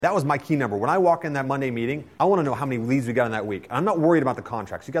That was my key number. When I walk in that Monday meeting, I want to know how many leads we got in that week. I'm not worried about the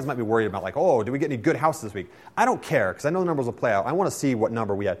contracts. You guys might be worried about like, oh, did we get any good houses this week? I don't care because I know the numbers will play out. I want to see what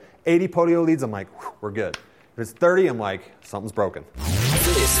number we had. 80 Podio leads, I'm like, we're good. If it's 30, I'm like, something's broken.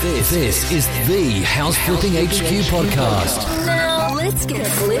 This is the House Flipping HQ podcast. Now let's get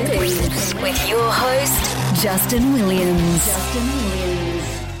flipping with your host, Justin Williams.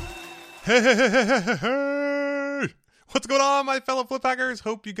 Hey! What's going on, my fellow flip hackers?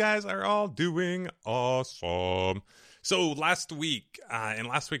 Hope you guys are all doing awesome. So last week, in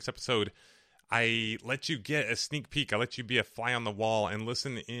last week's episode, I let you get a sneak peek. I let you be a fly on the wall and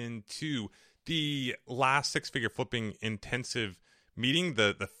listen into the last six-figure flipping intensive meeting,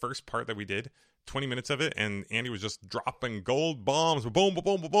 the first part that we did, 20 minutes of it, and Andy was just dropping gold bombs, boom, boom,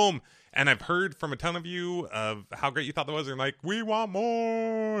 boom, boom, boom. And I've heard from a ton of you of how great you thought that was, and like, we want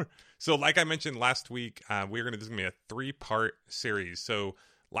more. So like I mentioned last week, this is going to be a 3-part series. So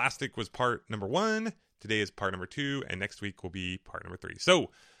last week was part number 1, today is part number 2, and next week will be part number 3. So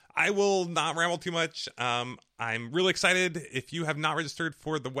I will not ramble too much. I'm really excited. If you have not registered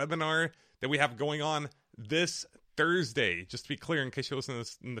for the webinar that we have going on this Thursday, just to be clear, in case you listen to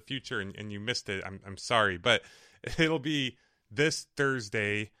this in the future and you missed it, I'm sorry, but it'll be this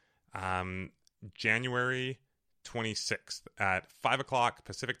Thursday, January 26th at 5 o'clock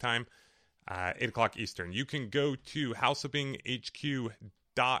Pacific time, 8 o'clock Eastern. You can go to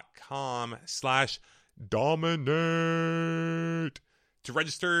houseflippinghq.com/dominate to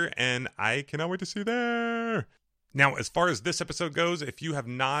register, and I cannot wait to see you there. Now, as far as this episode goes, if you have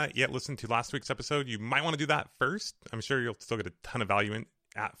not yet listened to last week's episode, you might want to do that first. I'm sure you'll still get a ton of value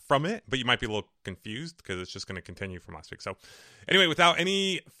from it, but you might be a little confused because it's just going to continue from last week. So anyway, without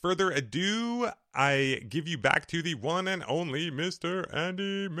any further ado, I give you back to the one and only Mr.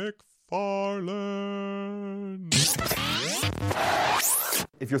 Andy McFarland.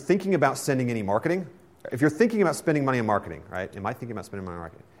 If you're thinking about sending any marketing, if you're thinking about spending money on marketing, right? Am I thinking about spending money on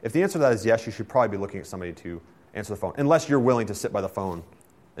marketing? If the answer to that is yes, you should probably be looking at somebody to answer the phone, unless you're willing to sit by the phone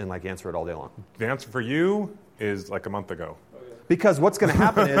and like answer it all day long. The answer for you is like a month ago. Because what's going to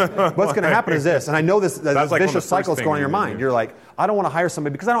happen is this, and I know this like vicious cycle is going on in your mind. You're like, I don't want to hire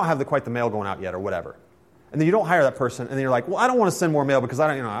somebody because I don't have quite the mail going out yet or whatever. And then you don't hire that person, and then you're like, well, I don't want to send more mail because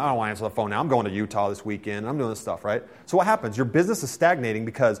I don't want to answer the phone now. I'm going to Utah this weekend, and I'm doing this stuff, right? So what happens? Your business is stagnating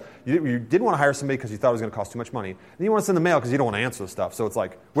because you didn't want to hire somebody because you thought it was going to cost too much money. And you want to send the mail because you don't want to answer the stuff. So it's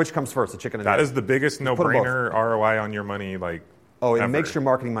like, which comes first, the chicken and the egg? That is the biggest no-brainer ROI on your money, like, oh, it ever. makes your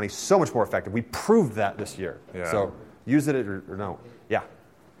marketing money so much more effective. We proved that this year. Yeah. So use it or no. Yeah.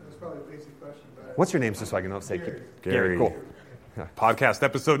 That's probably a basic question. But What's your name, just so I can know? Say Gary. Cool. Podcast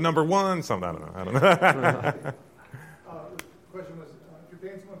episode number 1. Something, I don't know. the question was, if you're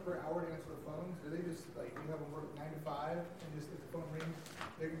paying someone per hour to answer the phone, do they just, like, you have them work 9 to 5, and just if the phone rings,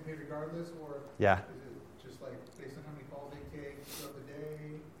 they can pay regardless, or Yeah. is it just, like, based on how many calls they take throughout the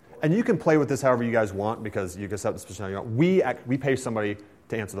day? And you can play with this however you guys want because you can set this position how you want. We pay somebody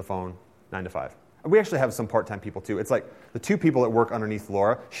to answer the phone 9 to 5. We actually have some part-time people too. It's like the 2 people that work underneath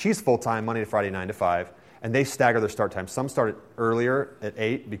Laura. She's full-time Monday to Friday 9 to 5, and they stagger their start time. Some start earlier at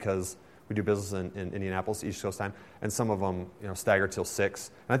 8 because we do business in Indianapolis, East Coast time, and some of them stagger till 6.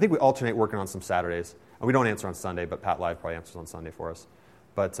 And I think we alternate working on some Saturdays. And we don't answer on Sunday, but Pat Live probably answers on Sunday for us.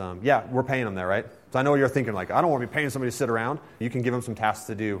 But yeah, we're paying them there, right? So I know you're thinking like, I don't want to be paying somebody to sit around. You can give them some tasks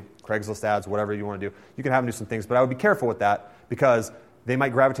to do, Craigslist ads, whatever you want to do. You can have them do some things, but I would be careful with that because they might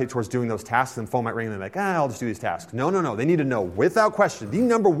gravitate towards doing those tasks and the phone might ring and they're like, I'll just do these tasks. No. They need to know without question. The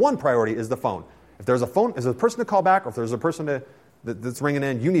number 1 priority is the phone. If there's a person to call back or if there's a person that's ringing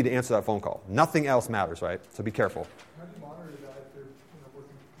in, you need to answer that phone call. Nothing else matters, right? So be careful. How do you monitor that if they're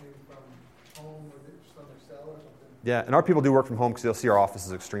working maybe from home or just on their cell or something? Yeah, and our people do work from home because you'll see our office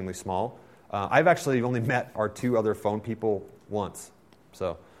is extremely small. I've actually only met our 2 other phone people once.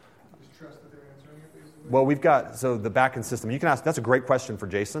 So, Just trust that they're answering it, basically? well, we've got, so the back-end system. You can ask, that's a great question for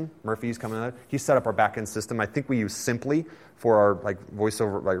Jason Murphy. He's coming in. He set up our back-end system. I think we use Simply for our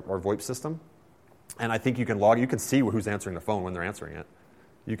voiceover, our VoIP system. And I think you can see who's answering the phone when they're answering it.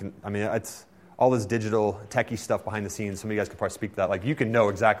 It's all this digital techie stuff behind the scenes. Some of you guys could probably speak to that. Like, you can know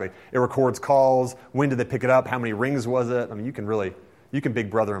exactly. It records calls. When did they pick it up? How many rings was it? I mean, you can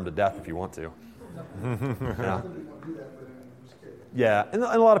Big Brother them to death if you want to. Yeah. Yeah, and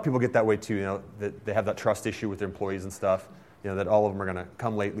a lot of people get that way too. That they have that trust issue with their employees and stuff. That all of them are going to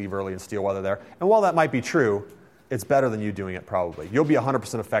come late, leave early, and steal while they're there. And while that might be true, it's better than you doing it probably. You'll be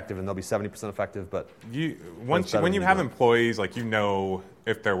 100% effective and they'll be 70% effective, but when you have employees, like,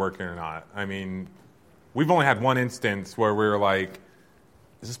 if they're working or not. I mean, we've only had one instance where we were like,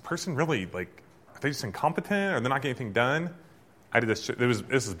 is this person really, like, are they just incompetent or they're not getting anything done? I did this.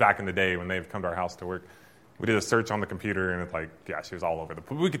 This is back in the day when they've come to our house to work. We did a search on the computer, and it's like, yeah, she was all over the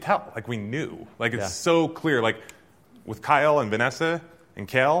place. We could tell. Like, we knew. Like, it's so clear. Like, with Kyle and Vanessa and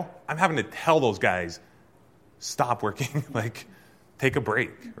Kale, I'm having to tell those guys, stop working. Like, take a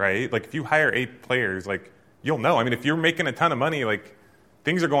break, right? Like, if you hire 8 players, like, you'll know. I mean, if you're making a ton of money, like,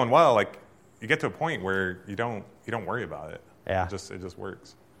 things are going well, like, you get to a point where you don't worry about it. Yeah. It just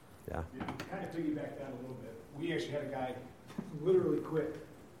works. Yeah. Kind of piggyback that a little bit. We actually had a guy literally quit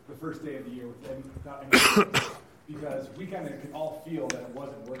the first day of the year without any because we kind of could all feel that it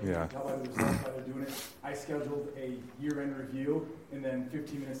wasn't working. Yeah. We could tell by the results why they're doing it. I scheduled a year-end review, and then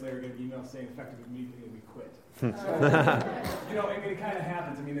 15 minutes later, I got an email saying effective immediately we quit. So, it kind of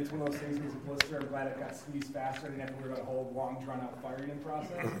happens. I mean, it's one of those things. It was a blister. I'm glad it got squeezed faster. I didn't have to worry about a whole long, drawn-out firing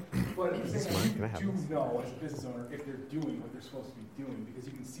process. But at the same time, you do know as a business owner if they're doing what they're supposed to be doing because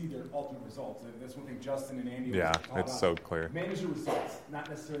you can see their ultimate results. And that's one thing Justin and Andy Yeah, talk it's about. so clear. Manage the results, not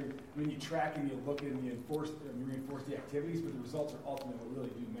necessarily when you track and you look at it and you reinforce the activities, but the results are ultimately what really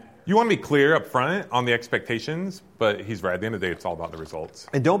do matter. You want to be clear up front on the expectations, but he's right. At the end of the day, it's all about the results.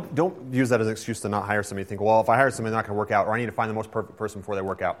 And don't use that as an excuse to not hire somebody. Think, well, if I hire somebody, they're not going to work out, or I need to find the most perfect person before they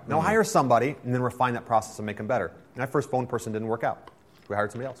work out. No, hire somebody and then refine that process and make them better. And my first phone person didn't work out. We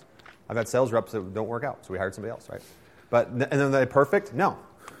hired somebody else. I've had sales reps that don't work out, so we hired somebody else, right? And then are they perfect? No.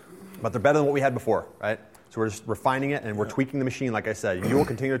 But they're better than what we had before, right? So we're just refining it and we're tweaking the machine, like I said. You will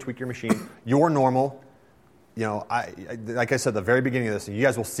continue to tweak your machine. You're normal. You know, like I said at the very beginning of this, you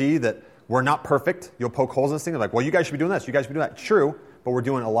guys will see that we're not perfect. You'll poke holes in this thing. They're like, well, you guys should be doing this. You guys should be doing that. True, but we're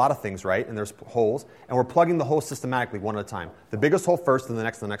doing a lot of things right, and there's holes. And we're plugging the holes systematically one at a time. The biggest hole first, and the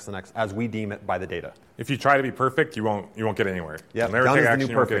next, as we deem it by the data. If you try to be perfect, you won't get anywhere. Yeah, You'll never done take is the action,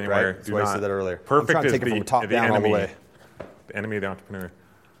 new you won't get perfect, anywhere. right? That's why I said that earlier. Perfect I'm trying to is take it from the top the down all the enemy. way. The enemy of the entrepreneur.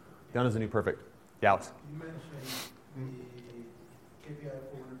 Done is the new perfect. Yeah, Alex. You mentioned the KPI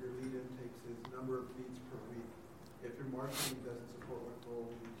for one of your lead intakes is number of leads per week. If your marketing doesn't support what goal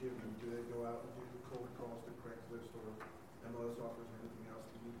you give them, do they go out and do the cold calls to Craigslist or MLS offers or anything else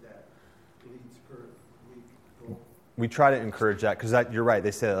to meet that leads per week goal? We try to encourage that because you're right.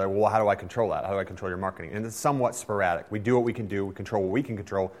 They say, that, well, how do I control that? How do I control your marketing? And it's somewhat sporadic. We do what we can do. We control what we can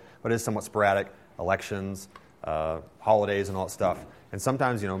control, but it is somewhat sporadic. Elections, holidays, and all that stuff. And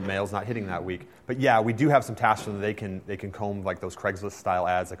sometimes, mail's not hitting that week. But yeah, we do have some tasks so that they can comb like those Craigslist-style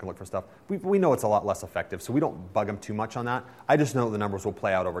ads that can look for stuff. We know it's a lot less effective, so we don't bug them too much on that. I just know the numbers will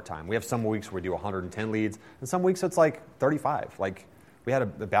play out over time. We have some weeks where we do 110 leads, and some weeks it's like 35. Like we had a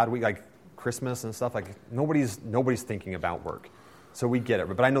bad week, like Christmas and stuff. Like nobody's thinking about work, so we get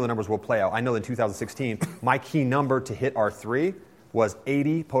it. But I know the numbers will play out. I know in 2016, my key number to hit R3 was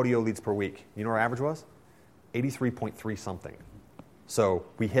 80 Podio leads per week. You know what our average was? 83.3 something. So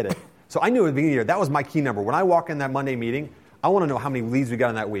we hit it. So I knew at the beginning of the year, that was my key number. When I walk in that Monday meeting, I want to know how many leads we got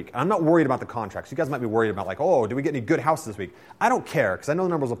in that week. And I'm not worried about the contracts. You guys might be worried about like, oh, did we get any good houses this week? I don't care because I know the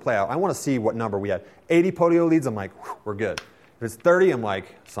numbers will play out. I want to see what number we had. 80 Podio leads, I'm like, we're good. If it's 30, I'm like,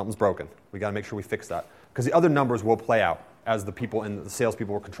 something's broken. We got to make sure we fix that. Because the other numbers will play out as the people and the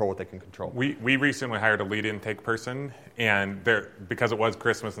salespeople will control what they can control. We recently hired a lead intake person, and because it was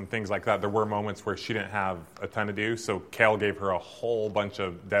Christmas and things like that, there were moments where she didn't have a ton to do. So Kale gave her a whole bunch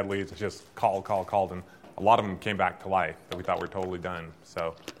of dead leads, just called, and a lot of them came back to life that we thought were totally done.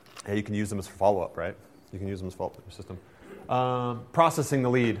 So, yeah, you can use them as follow-up, right? You can use them as follow-up in your system. Processing the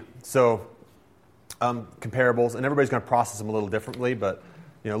lead. So comparables, and everybody's going to process them a little differently, but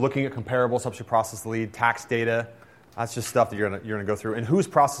looking at comparables helps you process the lead. Tax data. That's just stuff that you're gonna go through. And who's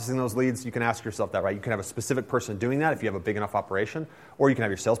processing those leads? You can ask yourself that, right? You can have a specific person doing that if you have a big enough operation, or you can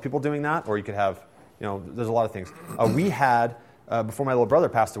have your salespeople doing that, or you could have, there's a lot of things. We had, before my little brother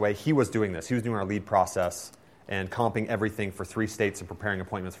passed away, he was doing this. He was doing our lead process and comping everything for 3 states and preparing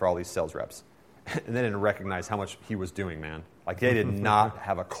appointments for all these sales reps. And they didn't recognize how much he was doing, man. Like they did not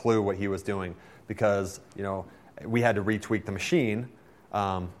have a clue what he was doing because, we had to retweak the machine.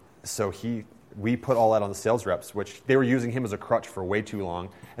 We put all that on the sales reps, which they were using him as a crutch for way too long.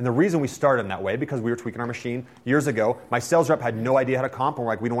 And the reason we started in that way, because we were tweaking our machine years ago, my sales rep had no idea how to comp, and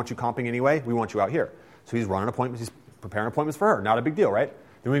we're like, we don't want you comping anyway, we want you out here. So he's running appointments, he's preparing appointments for her, not a big deal, right?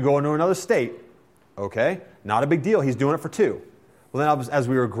 Then we go into another state, okay, not a big deal, he's doing it for 2. Well, then as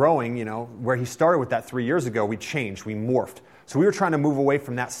we were growing, where he started with that 3 years ago, we changed, we morphed. So we were trying to move away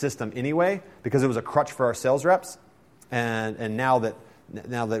from that system anyway, because it was a crutch for our sales reps, and now that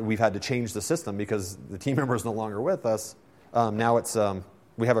we've had to change the system because the team member is no longer with us, now it's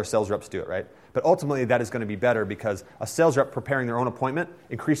we have our sales reps do it, right? But ultimately, that is going to be better because a sales rep preparing their own appointment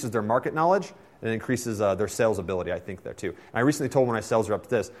increases their market knowledge and it increases their sales ability, I think, there too. And I recently told one of my sales reps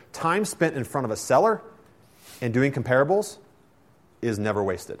this. Time spent in front of a seller and doing comparables is never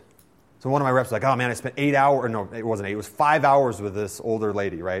wasted. So one of my reps was like, oh man, I spent 8 hours, or no, it wasn't 8, it was 5 hours with this older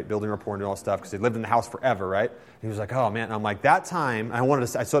lady, right? Building rapport and doing all this stuff because they lived in the house forever, right? And he was like, oh man, and I'm like, that time, I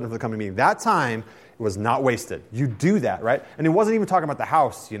said it for the company meeting, that time was not wasted. You do that, right? And he wasn't even talking about the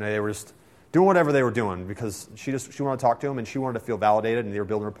house, they were just doing whatever they were doing because she wanted to talk to him and she wanted to feel validated and they were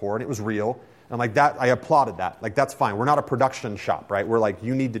building rapport and it was real. And I'm like, I applauded that. Like, that's fine. We're not a production shop, right? We're like,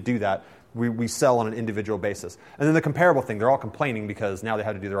 you need to do that. We sell on an individual basis. And then the comparable thing, they're all complaining because now they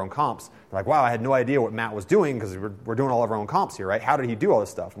had to do their own comps. They're like, wow, I had no idea what Matt was doing because we're doing all of our own comps here, right? How did he do all this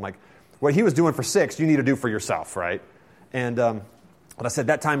stuff? I'm like, what he was doing for 6, you need to do for yourself, right? And but I said,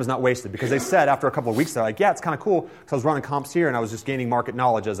 that time is not wasted because they said after a couple of weeks, they're like, yeah, it's kind of cool because I was running comps here and I was just gaining market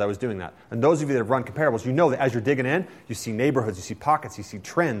knowledge as I was doing that. And those of you that have run comparables, you know that as you're digging in, you see neighborhoods, you see pockets, you see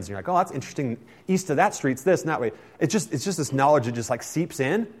trends. And you're like, oh, that's interesting. East of that street's this and that way. It's just this knowledge that just like seeps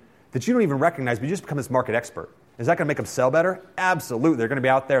in that you don't even recognize, but you just become this market expert. Is that going to make them sell better? Absolutely. They're going to be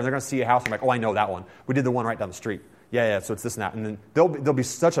out there and they're going to see a house and like, oh, I know that one. We did the one right down the street. Yeah, so it's this and that. And then they'll be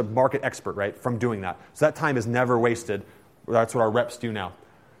such a market expert, right, from doing that. So that time is never wasted. That's what our reps do now.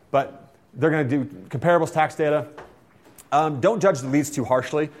 But they're going to do comparables, tax data. Don't judge the leads too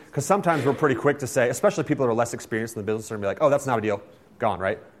harshly because sometimes we're pretty quick to say, especially people that are less experienced in the business, are going to be like, oh, that's not a deal. Gone,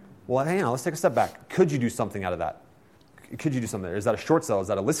 right? Well, hang on, let's take a step back. Could you do something out of that? Could you do something there? Is that a short sale? Is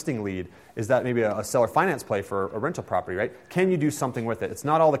that a listing lead? Is that maybe a seller finance play for a rental property, right? Can you do something with it? It's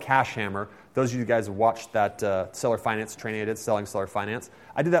not all the cash hammer. Those of you guys who watched that seller finance training I did, Selling Seller Finance,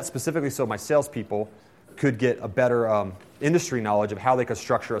 I did that specifically so my salespeople could get a better industry knowledge of how they could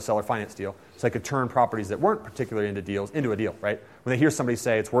structure a seller finance deal so they could turn properties that weren't particularly into a deal, right? When they hear somebody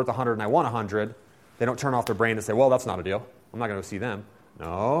say it's worth 100 and I want 100, they don't turn off their brain and say, well, that's not a deal. I'm not going to go see them.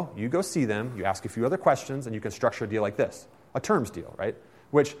 No, you go see them, you ask a few other questions, and you can structure a deal like this, a terms deal, right?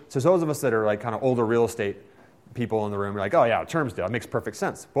 Which, so those of us that are like kind of older real estate people in the room are like, oh yeah, a terms deal, it makes perfect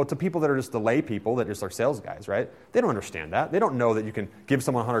sense. But to people that are just the lay people, that just are sales guys, right? They don't understand that. They don't know that you can give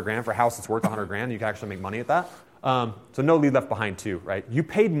someone $100,000 for a house that's worth $100,000 and you can actually make money at that. So no lead left behind too, right? You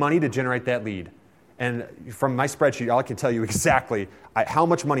paid money to generate that lead. And from my spreadsheet, I can tell you exactly how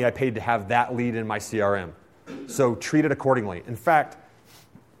much money I paid to have that lead in my CRM. So treat it accordingly. In fact,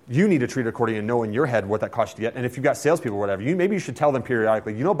 you need to treat it accordingly and know in your head what that costs you to get. And if you've got salespeople or whatever, maybe you should tell them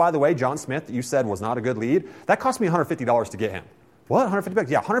periodically, by the way, John Smith that you said was not a good lead, that cost me $150 to get him. What, $150?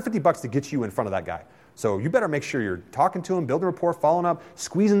 Yeah, $150 to get you in front of that guy. So you better make sure you're talking to him, building rapport, following up,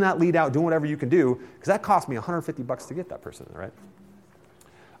 squeezing that lead out, doing whatever you can do, because that cost me $150 to get that person, right?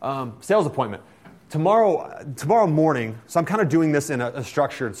 Sales appointment. Tomorrow morning, so I'm kind of doing this in a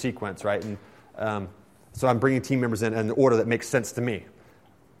structured sequence, right? And so I'm bringing team members in the order that makes sense to me.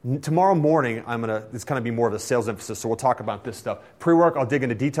 Tomorrow morning, it's going to be more of a sales emphasis, so we'll talk about this stuff. Pre-work, I'll dig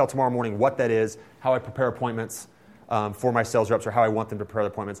into detail tomorrow morning, what that is, how I prepare appointments for my sales reps or how I want them to prepare the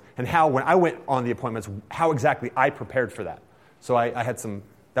appointments, and how, when I went on the appointments, how exactly I prepared for that. So I had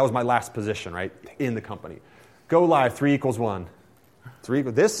that was my last position, right, in the company. Go live, 3 = 1.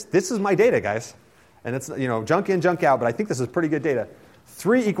 This is my data, guys. And it's, junk in, junk out, but I think this is pretty good data.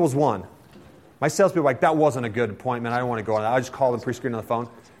 3 = 1. My salespeople are like, that wasn't a good appointment. I don't want to go on that. I just call them pre-screen on the phone.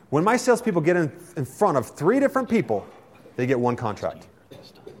 When my salespeople get in front of 3 different people, they get 1 contract.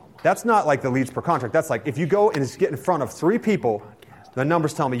 That's not like the leads per contract. That's like if you go and get in front of 3 people, the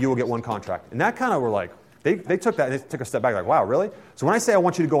numbers tell me you will get 1 contract. And that kind of were like, they took that and they took a step back like, wow, really? So when I say I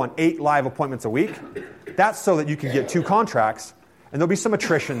want you to go on 8 live appointments a week, that's so that you can get 2 contracts. And there'll be some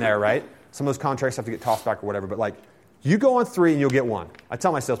attrition there, right? Some of those contracts have to get tossed back or whatever. But like, you go on 3 and you'll get 1. I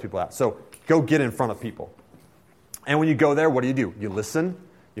tell my salespeople that. So go get in front of people. And when you go there, what do? You listen.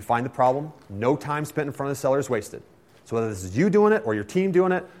 You find the problem. No time spent in front of the seller is wasted. So whether this is you doing it or your team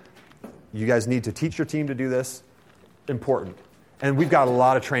doing it, you guys need to teach your team to do this. Important. And we've got a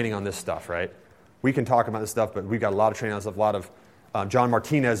lot of training on this stuff, right? We can talk about this stuff, but we've got a lot of training on this stuff. A lot of John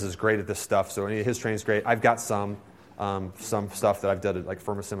Martinez is great at this stuff, so any of his training is great. I've got some stuff that I've done at like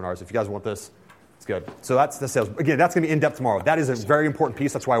Firma seminars. If you guys want this, it's good. So that's the sales. Again, that's going to be in-depth tomorrow. That is a very important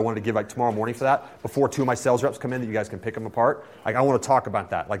piece. That's why I wanted to give like tomorrow morning for that, before 2 of my sales reps come in, that you guys can pick them apart. Like, I want to talk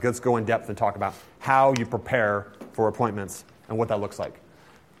about that. Like, let's go in depth and talk about how you prepare for appointments and what that looks like.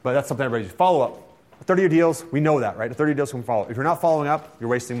 But that's something everybody should follow up. 30-year deals, we know that, right? The 30 deals can follow. If you're not following up, you're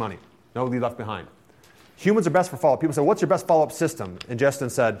wasting money. No lead left behind. Humans are best for follow-up. People say, what's your best follow-up system? And Justin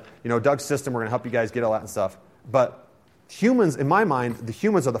said, Doug's system, we're going to help you guys get all that and stuff. But humans, in my mind, the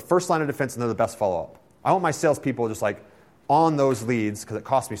humans are the first line of defense and they're the best follow-up. I want my salespeople just like on those leads because it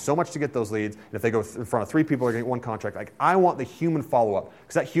costs me so much to get those leads. And if they go in front of 3 people, they're going to get 1 contract. Like, I want the human follow-up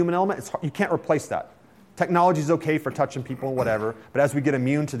because that human element, you can't replace that. Technology is okay for touching people and whatever, but as we get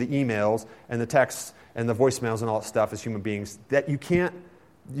immune to the emails and the texts and the voicemails and all that stuff as human beings, that you can't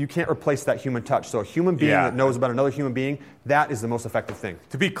replace that human touch. So a human being that knows about another human being, that is the most effective thing.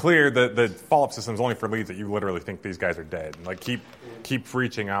 To be clear, the follow-up system is only for leads that you literally think these guys are dead. Like keep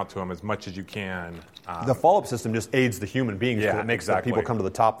reaching out to them as much as you can. The follow-up system just aids the human beings. Yeah, it makes the people come to the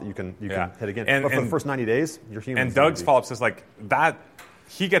top that you can hit again. But for the first 90 days, you're human. And Doug's follow-up system, like that,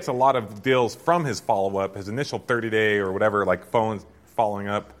 he gets a lot of deals from his follow-up, his initial 30-day or whatever, like phones following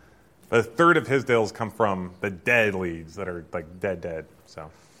up. A third of his deals come from the dead leads that are like dead. So.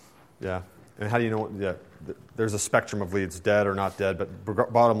 Yeah. And how do you know? Yeah, there's a spectrum of leads, dead or not dead.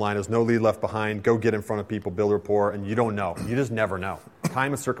 But bottom line is no lead left behind. Go get in front of people, build rapport, and you don't know. You just never know.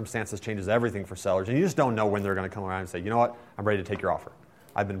 Time and circumstances changes everything for sellers, and you just don't know when they're going to come around and say, you know what, I'm ready to take your offer.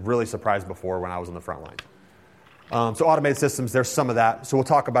 I've been really surprised before when I was on the front line. So automated systems, there's some of that. So we'll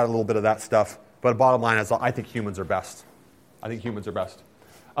talk about a little bit of that stuff. But bottom line is I think humans are best. Then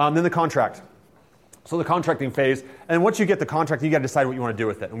the contract. So the contracting phase, and once you get the contract, you got to decide what you want to do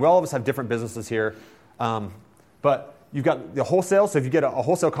with it. And we all of us have different businesses here, but you've got the wholesale. So if you get a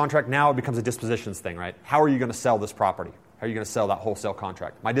wholesale contract, now it becomes a dispositions thing, right? How are you going to sell this property? How are you going to sell that wholesale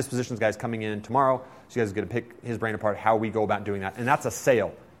contract? My dispositions guy's coming in tomorrow, so you guys are going to pick his brain apart how we go about doing that, and that's a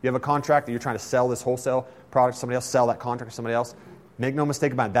sale. You have a contract that you're trying to sell this wholesale product to somebody else, sell that contract to somebody else. Make no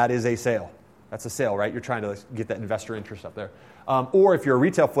mistake about it, that is a sale. That's a sale, right? You're trying to get that investor interest up there. Or if you're a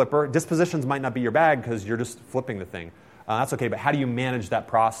retail flipper, dispositions might not be your bag because you're just flipping the thing. That's okay, but how do you manage that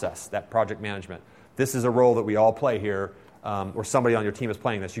process, that project management? This is a role that we all play here, or somebody on your team is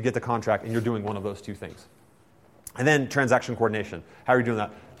playing this. You get the contract, and you're doing one of those two things. And then transaction coordination. How are you doing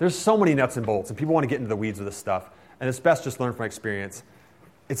that? There's so many nuts and bolts, and people want to get into the weeds with this stuff, and it's best just learn from experience.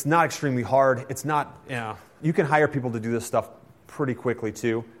 It's not extremely hard. It's not, you can hire people to do this stuff pretty quickly,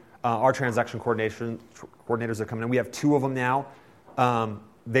 too. Our transaction coordinators are coming in. We have 2 of them now.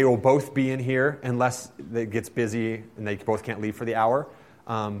 They will both be in here unless it gets busy and they both can't leave for the hour.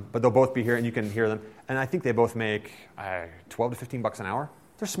 But they'll both be here, and you can hear them. And I think they both make $12 to $15 an hour.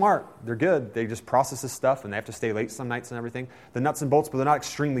 They're smart. They're good. They just process this stuff, and they have to stay late some nights and everything. The nuts and bolts, but they're not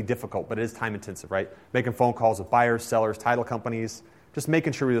extremely difficult, but it is time intensive, right? Making phone calls with buyers, sellers, title companies, just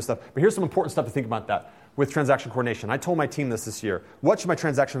making sure we do this stuff. But here's some important stuff to think about that. With transaction coordination, I told my team this year. What should my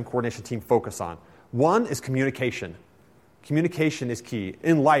transaction coordination team focus on? 1 is communication. Communication is key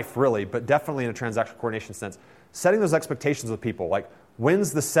in life, really, but definitely in a transaction coordination sense. Setting those expectations with people, like what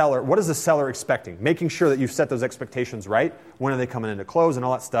is the seller expecting? Making sure that you've set those expectations right. When are they coming into close and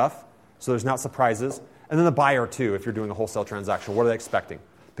all that stuff, so there's not surprises. And then the buyer, too, if you're doing a wholesale transaction, what are they expecting?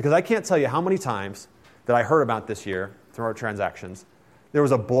 Because I can't tell you how many times that I heard about this year through our transactions, there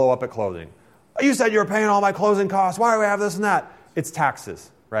was a blow up at closing. You said you were paying all my closing costs. Why do we have this and that? It's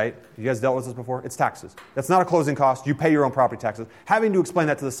taxes, right? You guys dealt with this before? It's taxes. That's not a closing cost. You pay your own property taxes. Having to explain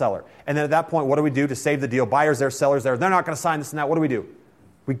that to the seller. And then at that point, what do we do to save the deal? Buyers there, sellers there. They're not going to sign this and that. What do?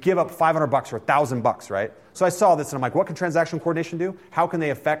 We give up $500 or $1,000, right? So I saw this and I'm like, what can transaction coordination do? How can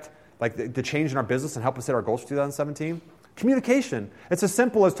they affect the change in our business and help us hit our goals for 2017? Communication. It's as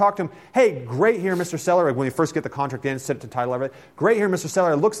simple as talk to him. Hey, great here, Mr. Seller. Like when you first get the contract in, set it to title, everything. Great here, Mr.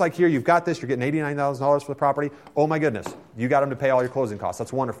 Seller. It looks like here you've got this. You're getting $89,000 for the property. Oh my goodness, you got him to pay all your closing costs.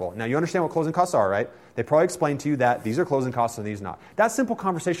 That's wonderful. Now you understand what closing costs are, right? They probably explain to you that these are closing costs and these not. That simple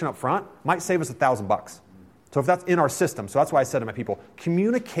conversation up front might save us $1,000. So if that's in our system, so that's why I said to my people,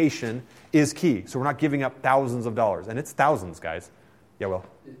 communication is key. So we're not giving up thousands of dollars, and it's thousands, guys. Yeah, Will.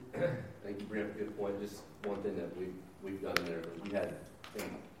 I think you bring up a good point. Just one thing that we've done in there, we had in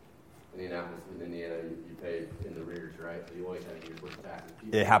Indianapolis and Indiana, you paid in the rears, right? So you always had to get your taxes.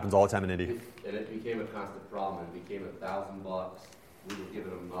 It happens all the time in Indy. And it became a constant problem. It became $1,000. We were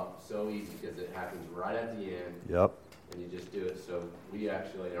giving them up so easy because it happens right at the end. Yep. And you just do it. So we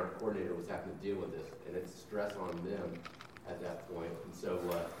actually, and our coordinator was having to deal with this, and it's stress on them at that point. And so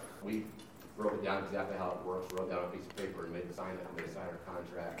we wrote it down exactly how it works, wrote down a piece of paper, and made them sign our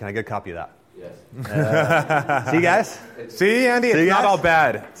contract. Can I get a copy of that? Yes. See, guys? See, Andy, it's not all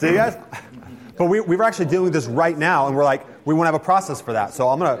bad. See, guys? But we were actually dealing with this right now, and we're like, we want to have a process for that. So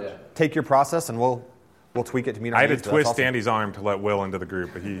I'm going to take your process, and we'll tweak it to meet our needs. I had to twist Andy's arm to let Will into the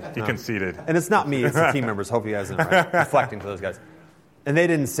group, but he conceded. And it's not me, it's the team members. Hope you guys didn't, right? Reflecting to those guys. And they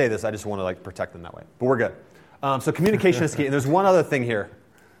didn't say this. I just want to protect them that way. But we're good. So communication is key. And there's one other thing here.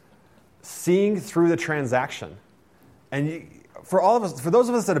 Seeing through the transaction. And for those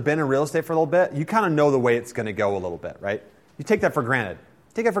of us that have been in real estate for a little bit, you kind of know the way it's going to go a little bit, right? You take that for granted.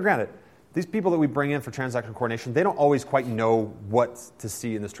 These people that we bring in for transaction coordination, they don't always quite know what to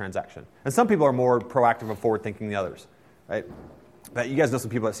see in this transaction. And some people are more proactive and forward-thinking than others, right? But you guys know some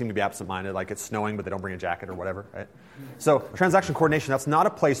people that seem to be absent-minded, like it's snowing, but they don't bring a jacket or whatever, right? So transaction coordination, that's not a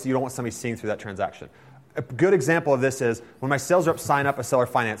place that you don't want somebody seeing through that transaction. A good example of this is when my sales reps sign up a seller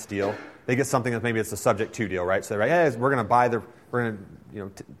finance deal, they get something that maybe it's a subject to deal, right? So they're like, hey, we're going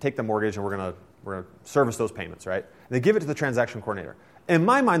to take the mortgage and we're going to service those payments, right? And they give it to the transaction coordinator. In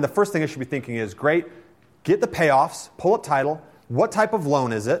my mind, the first thing I should be thinking is, great, get the payoffs, pull up title, what type of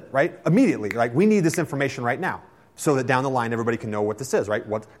loan is it, right? Immediately, like we need this information right now so that down the line everybody can know what this is, right?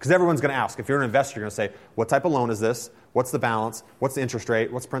 Because everyone's going to ask. If you're an investor, you're going to say, what type of loan is this? What's the balance? What's the interest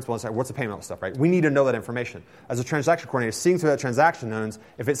rate? What's the principal? What's the payment stuff, right? We need to know that information. As a transaction coordinator, seeing through that transaction knows,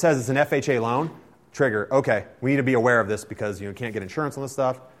 if it says it's an FHA loan, trigger, okay, we need to be aware of this because you can't get insurance on this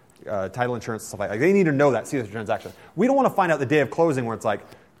stuff, title insurance, stuff like that. They need to know that, see the transaction. We don't want to find out the day of closing where it's like,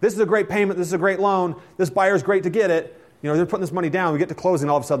 this is a great payment, this is a great loan, this buyer's great to get it. They're putting this money down, we get to closing,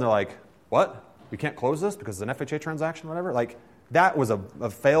 all of a sudden they're like, what? We can't close this because it's an FHA transaction, whatever? Like, that was a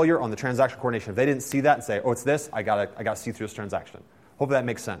failure on the transaction coordination. If they didn't see that and say, oh, it's this, I gotta see through this transaction. Hopefully that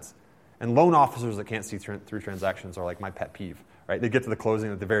makes sense. And loan officers that can't see through transactions are like my pet peeve, right? They get to the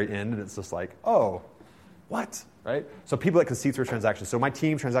closing at the very end and it's just like, oh, what, right? So people that can see through transactions. So my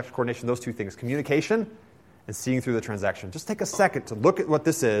team, transaction coordination, those two things, communication and seeing through the transaction. Just take a second to look at what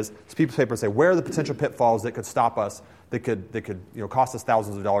this is, this piece of paper, and say, where are the potential pitfalls that could stop us, that could cost us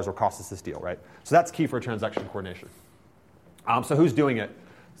thousands of dollars or cost us this deal, right? So that's key for transaction coordination. So who's doing it?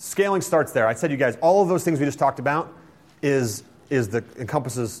 Scaling starts there. I said, you guys, all of those things we just talked about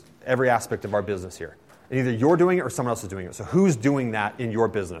encompasses every aspect of our business here. And either you're doing it or someone else is doing it. So who's doing that in your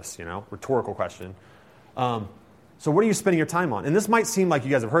business? Rhetorical question. So what are you spending your time on? And this might seem like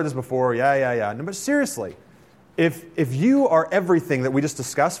you guys have heard this before. Yeah. No, but seriously, if you are everything that we just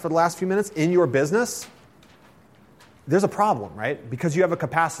discussed for the last few minutes in your business, there's a problem, right? Because you have a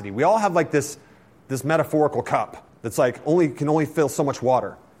capacity. We all have like this metaphorical cup that's like can only fill so much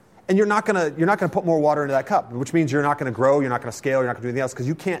water. And you're not gonna put more water into that cup, which means you're not gonna grow, you're not gonna scale, you're not gonna do anything else because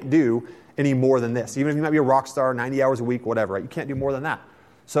you can't do any more than this. Even if you might be a rock star, 90 hours a week, whatever, right? You can't do more than that.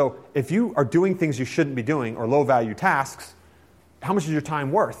 So if you are doing things you shouldn't be doing or low value tasks, how much is your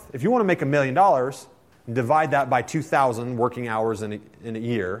time worth? If you want to make $1 million and divide that by 2,000 working hours in a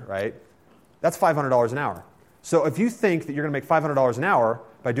year, right? That's $500 an hour. So if you think that you're going to make $500 an hour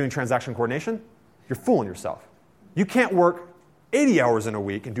by doing transaction coordination, you're fooling yourself. You can't work 80 hours in a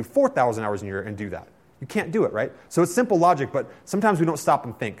week and do 4,000 hours in a year and do that. You can't do it, right? So it's simple logic, but sometimes we don't stop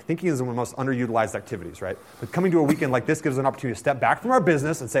and think. Thinking is one of the most underutilized activities, right? But coming to a weekend like this gives us an opportunity to step back from our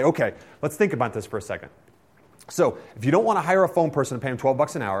business and say, okay, let's think about this for a second. So if you don't want to hire a phone person and pay them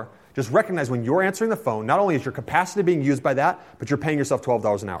 $12 an hour, just recognize when you're answering the phone, not only is your capacity being used by that, but you're paying yourself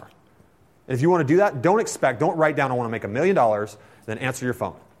 $12 an hour. And if you want to do that, don't write down, I want to make $1 million, then answer your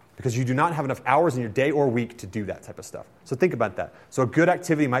phone. Because you do not have enough hours in your day or week to do that type of stuff. So think about that. So a good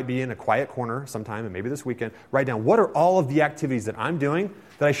activity might be in a quiet corner sometime, and maybe this weekend, write down what are all of the activities that I'm doing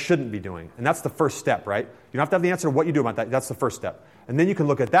that I shouldn't be doing. And that's the first step, right? You don't have to have the answer to what you do about that. That's the first step. And then you can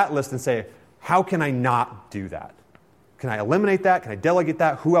look at that list and say, how can I not do that? Can I eliminate that? Can I delegate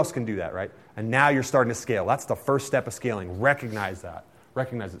that? Who else can do that, right? And now you're starting to scale. That's the first step of scaling. Recognize that.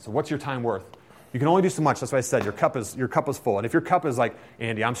 Recognize it. So what's your time worth? You can only do so much. That's why I said your cup is full. And if your cup is like,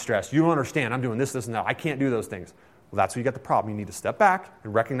 Andy, I'm stressed. You don't understand. I'm doing this, and that. I can't do those things. Well, that's where you got the problem. You need to step back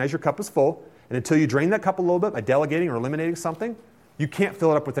and recognize your cup is full. And until you drain that cup a little bit by delegating or eliminating something, you can't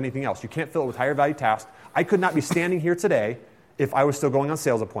fill it up with anything else. You can't fill it with higher value tasks. I could not be standing here today if I was still going on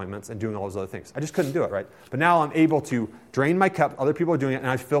sales appointments and doing all those other things. I just couldn't do it, right? But now I'm able to drain my cup. Other people are doing it, and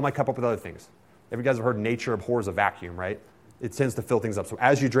I fill my cup up with other things. Every guys have heard nature abhors a vacuum, right? It tends to fill things up. So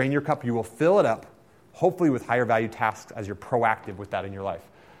as you drain your cup, you will fill it up, hopefully with higher value tasks as you're proactive with that in your life.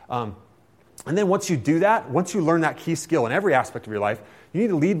 And then once you do that, once you learn that key skill in every aspect of your life, you need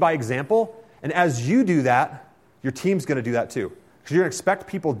to lead by example. And as you do that, your team's going to do that too. Because you're going to expect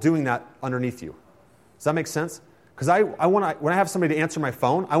people doing that underneath you. Does that make sense? Because when I have somebody to answer my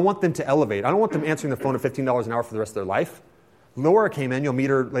phone, I want them to elevate. I don't want them answering the phone at $15 an hour for the rest of their life. Laura came in. You'll meet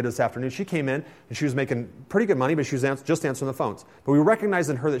her later this afternoon. She came in, and she was making pretty good money, but she was just answering the phones. But we recognized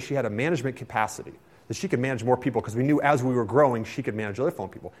in her that she had a management capacity, that she could manage more people because we knew as we were growing, she could manage other phone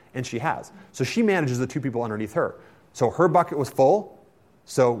people, and she has. So she manages the two people underneath her. So her bucket was full,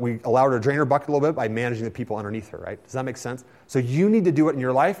 so we allowed her to drain her bucket a little bit by managing the people underneath her, right? Does that make sense? So you need to do it in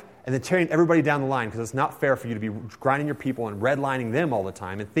your life and then tearing everybody down the line because it's not fair for you to be grinding your people and redlining them all the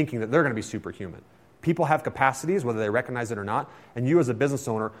time and thinking that they're going to be superhuman. People have capacities, whether they recognize it or not, and you as a business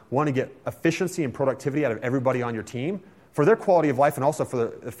owner want to get efficiency and productivity out of everybody on your team for their quality of life and also for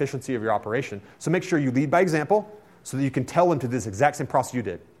the efficiency of your operation. So make sure you lead by example so that you can tell them to do this exact same process you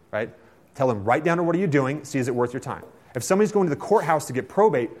did, right? Tell them, write down what are you doing, see is it worth your time. If somebody's going to the courthouse to get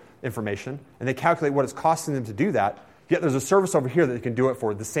probate information and they calculate what it's costing them to do that, yet there's a service over here that they can do it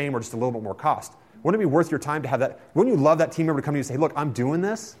for the same or just a little bit more cost. Wouldn't it be worth your time to have that? Wouldn't you love that team member to come to you and say, look, I'm doing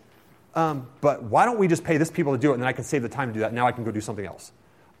this, but why don't we just pay this people to do it and then I can save the time to do that. Now I can go do something else.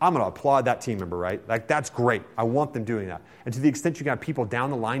 I'm going to applaud that team member, right? Like, that's great. I want them doing that. And to the extent you got people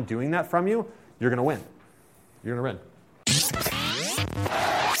down the line doing that from you, you're going to win. You're going to win.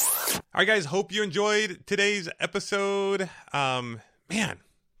 All right, guys, hope you enjoyed today's episode. Man,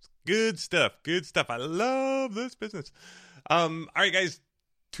 good stuff. Good stuff. I love this business. All right, guys,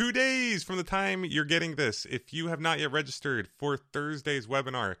 2 days from the time you're getting this, if you have not yet registered for Thursday's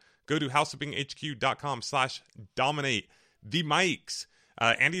webinar, go to houseflippinghq.com/dominate. The mics.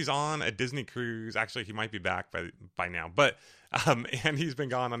 Andy's on a Disney cruise. Actually, he might be back by now, but Andy's been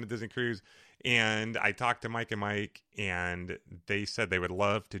gone on a Disney cruise. And I talked to Mike and Mike, and they said they would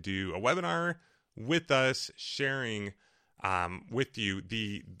love to do a webinar with us, sharing with you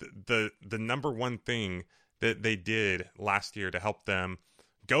the number one thing that they did last year to help them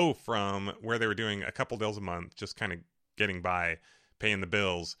go from where they were doing a couple deals a month, just kind of getting by, paying the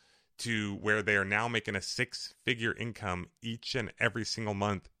bills, to where they are now making a 6-figure income each and every single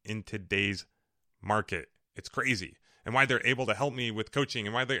month in today's market. It's crazy. And why they're able to help me with coaching,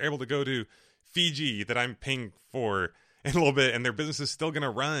 and why they're able to go to Fiji that I'm paying for in a little bit, and their business is still going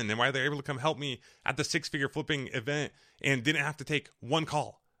to run, and why they're able to come help me at the 6-figure flipping event and didn't have to take one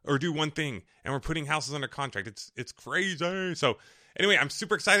call or do one thing, and we're putting houses under contract. It's crazy. So anyway, I'm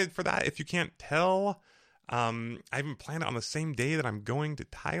super excited for that. If you can't tell, I even planned it on the same day that I'm going to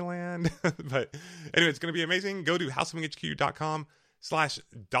Thailand. But anyway, it's going to be amazing. Go to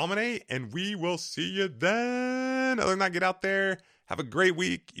houseflippinghq.com/dominate, and we will see you then. Other than that, get out there. Have a great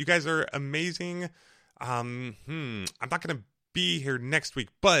week. You guys are amazing. I'm not going to be here next week,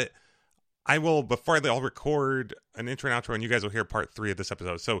 but I will, I'll record an intro and outro, and you guys will hear part 3 of this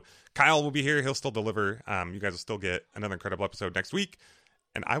episode. So Kyle will be here. He'll still deliver. You guys will still get another incredible episode next week.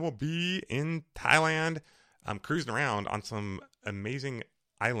 And I will be in Thailand. I'm cruising around on some amazing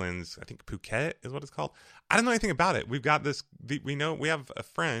islands. I think Phuket is what it's called. I don't know anything about it. We've got this, we have a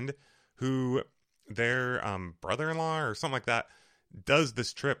friend who their brother-in-law or something like that does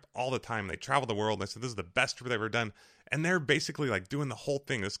this trip all the time. They travel the world. They said this is the best trip they've ever done. And they're basically like doing the whole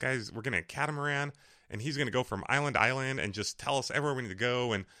thing. We're getting a catamaran, and he's going to go from island to island and just tell us everywhere we need to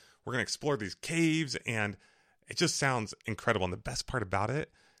go. And we're going to explore these caves. And it just sounds incredible. And the best part about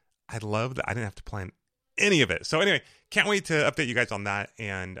it, I love that I didn't have to plan any of it. So anyway, can't wait to update you guys on that.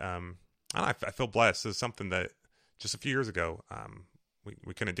 And I feel blessed. This is something that just a few years ago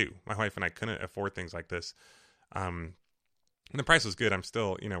we couldn't do. My wife and I couldn't afford things like this. And the price was good. I'm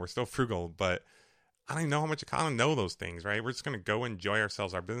still, we're still frugal, but I don't even know how much I don't know those things, right? We're just going to go enjoy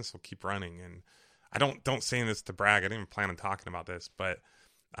ourselves. Our business will keep running. And I don't say this to brag. I didn't even plan on talking about this, but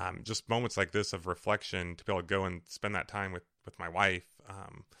just moments like this of reflection to be able to go and spend that time with my wife,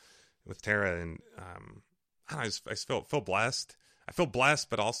 with Tara. And I just feel blessed. I feel blessed,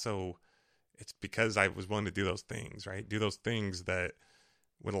 but also it's because I was willing to do those things, right? Do those things that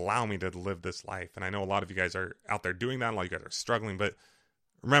would allow me to live this life. And I know a lot of you guys are out there doing that. A lot of you guys are struggling, but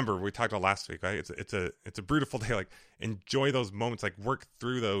remember, we talked about last week, right? It's a beautiful day. Like, enjoy those moments, like work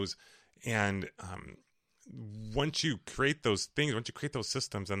through those. And once you create those things, once you create those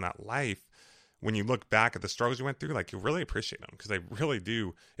systems in that life, when you look back at the struggles you went through, like, you really appreciate them, because they really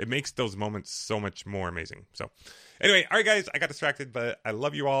do. It makes those moments so much more amazing. So anyway, all right, guys, I got distracted, but I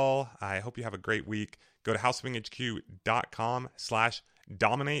love you all. I hope you have a great week. Go to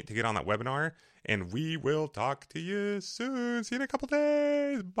houseflippinghq.com/dominate to get on that webinar, and we will talk to you soon. See you in a couple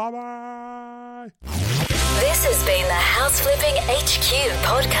days. Bye-bye. This has been the House Flipping HQ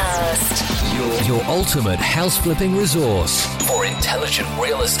podcast. Your ultimate house flipping resource for intelligent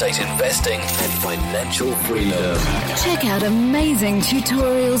real estate investing and financial freedom. Check out amazing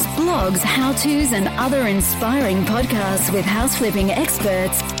tutorials, blogs, how-tos, and other inspiring podcasts with house flipping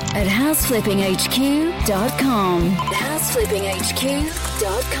experts at houseflippinghq.com.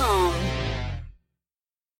 houseflippinghq.com.